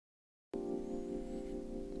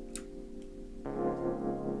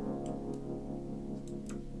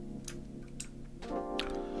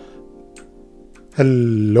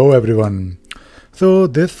Hello everyone. So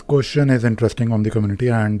this question is interesting on the community,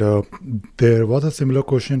 and there was a similar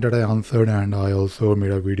question that I answered, and I also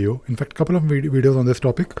made a video. In fact, a couple of videos on this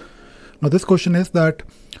topic. Now this question is that,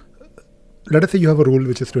 let us say you have a rule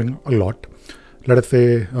which is doing a lot. Let us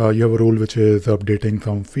say you have a rule which is updating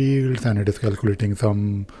some fields, and it is calculating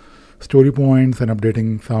some story points and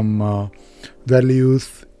updating some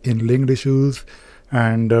values in linked issues,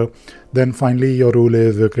 and then finally your rule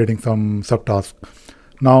is creating some subtask.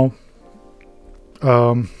 Now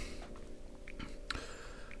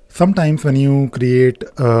sometimes when you create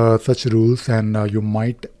such rules, and you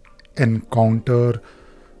might encounter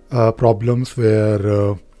problems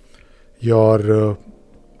where your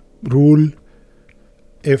rule,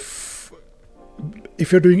 if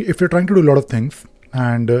you're trying to do a lot of things,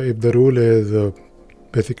 and if the rule is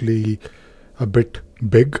basically a bit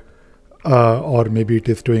big, or maybe it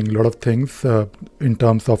is doing a lot of things in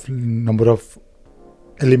terms of number of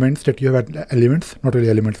elements that you have, elements, not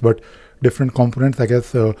really elements, but different components. I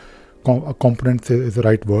guess components is the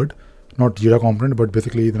right word, not Jira component, but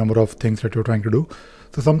basically the number of things that you're trying to do.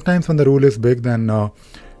 So sometimes when the rule is big, then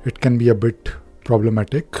it can be a bit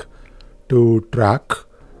problematic to track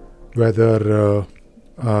whether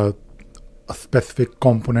a specific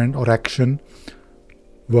component or action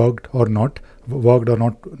worked or not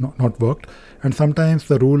worked. And sometimes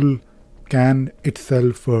the rule can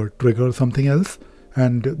itself trigger something else,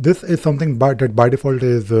 and this is something that by default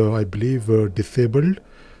is I believe disabled.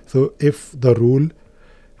 So if the rule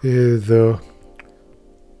is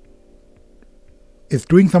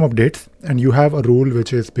doing some updates, and you have a rule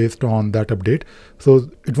which is based on that update, so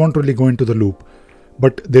it won't really go into the loop.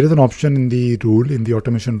 But there is an option in the rule, in the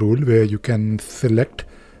automation rule, where you can select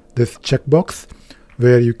this checkbox,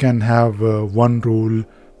 where you can have one rule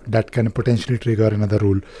that can potentially trigger another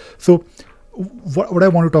rule. So what I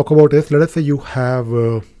want to talk about is, let us say you have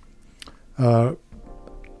a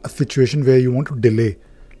situation where you want to delay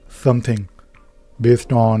something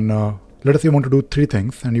based on, let us say you want to do 3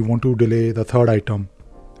 things and you want to delay the third item.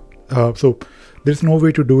 So there's no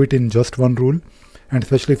way to do it in just one rule, and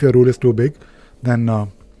especially if your rule is too big, then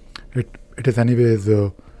it is anyways,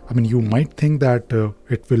 I mean, you might think that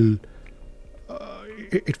it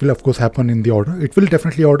will of course happen in the order. It will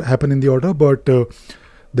definitely happen in the order, but there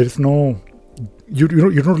is no, you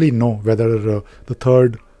don't really know whether the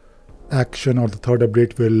third action or the third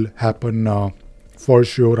update will happen for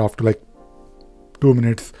sure after like 2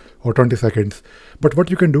 minutes or 20 seconds. But what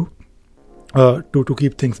you can do to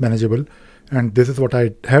keep things manageable, and this is what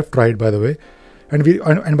I have tried, by the way,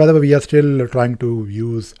 and by the way, we are still trying to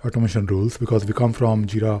use automation rules because we come from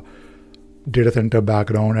Jira data center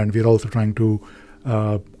background, and we're also trying to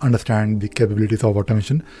understand the capabilities of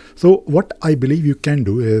automation. So what I believe you can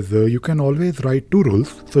do is you can always write 2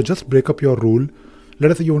 rules. So just break up your rule.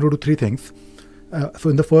 Let us say you want to do 3 things. So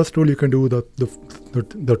in the first rule, you can do the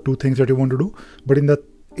 2 things that you want to do. But in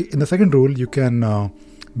the second rule, you can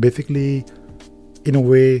basically, in a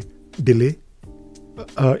way, delay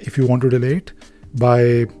if you want to delay it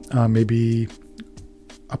by maybe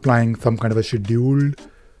applying some kind of a scheduled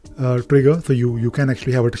trigger. So you can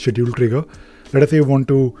actually have a scheduled trigger. Let us say you want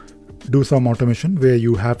to do some automation where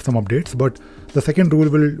you have some updates, but the second rule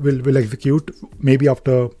will execute maybe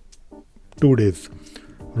after 2 days,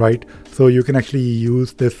 right? So you can actually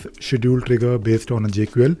use this schedule trigger based on a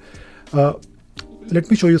JQL. Let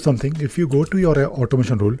me show you something. If you go to your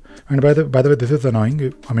automation rule, and by the way, this is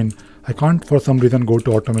annoying. I mean, I can't for some reason go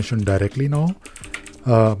to automation directly now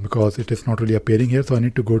because it is not really appearing here. So I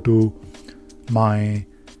need to go to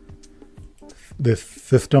this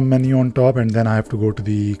system menu on top, and then I have to go to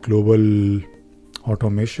the global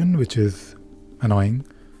automation, which is annoying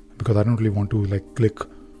because I don't really want to like click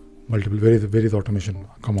multiple. Where is automation?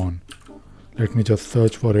 Come on, let me just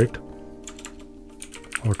search for it.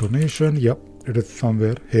 Automation, yep, it is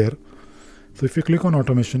somewhere here. So if you click on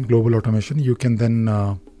automation, global automation, you can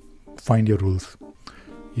then find your rules.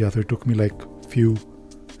 Yeah, so it took me like few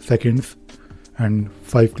seconds and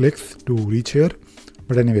 5 clicks to reach here.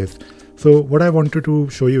 But anyways, so what I wanted to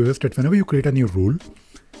show you is that whenever you create a new rule,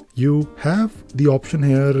 you have the option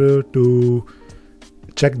here to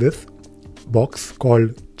check this box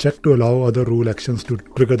called check to allow other rule actions to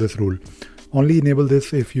trigger this rule. Only enable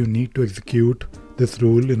this if you need to execute this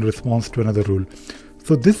rule in response to another rule.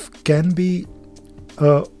 So this can be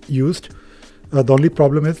used. The only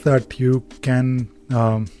problem is that you can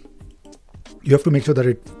you have to make sure that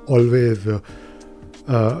it always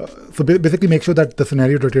so basically make sure that the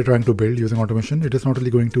scenario that you're trying to build using automation, it is not really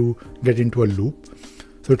going to get into a loop.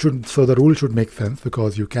 So the rule should make sense,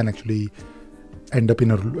 because you can actually end up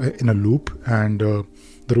in a loop, and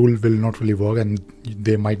the rule will not really work, and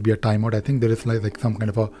there might be a timeout. I think there is like some kind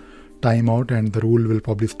of a timeout, and the rule will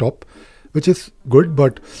probably stop, which is good,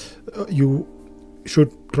 but you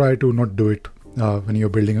should try to not do it when you're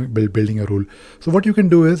building a rule. So what you can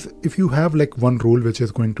do is, if you have like one rule which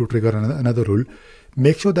is going to trigger another rule,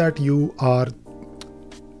 make sure that you are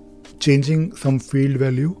changing some field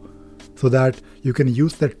value so that you can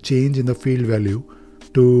use that change in the field value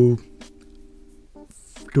to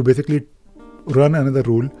basically run another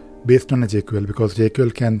rule based on a JQL, because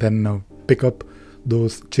JQL can then pick up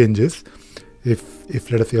those changes.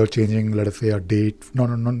 If let us say you're changing, let us say a date,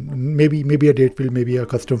 maybe a date field, maybe a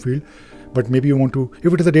custom field, but maybe you want to,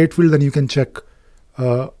 if it is a date field, then you can check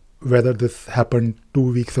whether this happened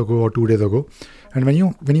 2 weeks ago or 2 days ago. And when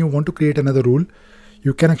you want to create another rule,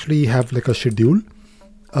 you can actually have like a schedule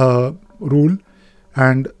rule,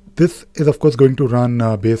 and this is of course going to run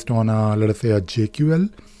based on let us say a JQL,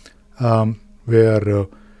 where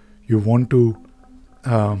you want to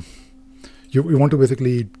you want to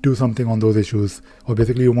basically do something on those issues, or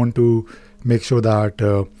basically you want to make sure that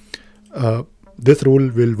this rule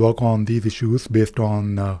will work on these issues based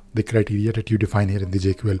on the criteria that you define here in the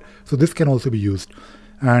JQL. So this can also be used.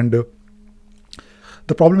 And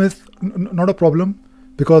the problem is not a problem,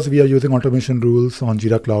 because we are using automation rules on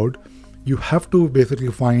Jira Cloud. You have to basically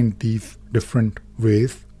find these different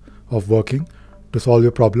ways of working to solve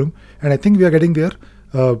your problem. And I think we are getting there.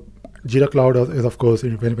 Jira Cloud is, of course,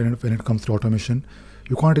 when it comes to automation,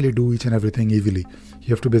 you can't really do each and everything easily. You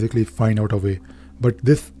have to basically find out a way. But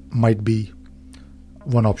this might be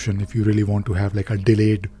one option if you really want to have like a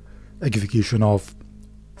delayed execution of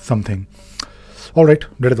something. All right,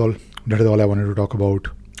 that is all. That is all I wanted to talk about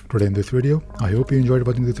today in this video. I hope you enjoyed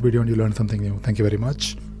watching this video and you learned something new. Thank you very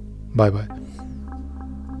much. Bye bye.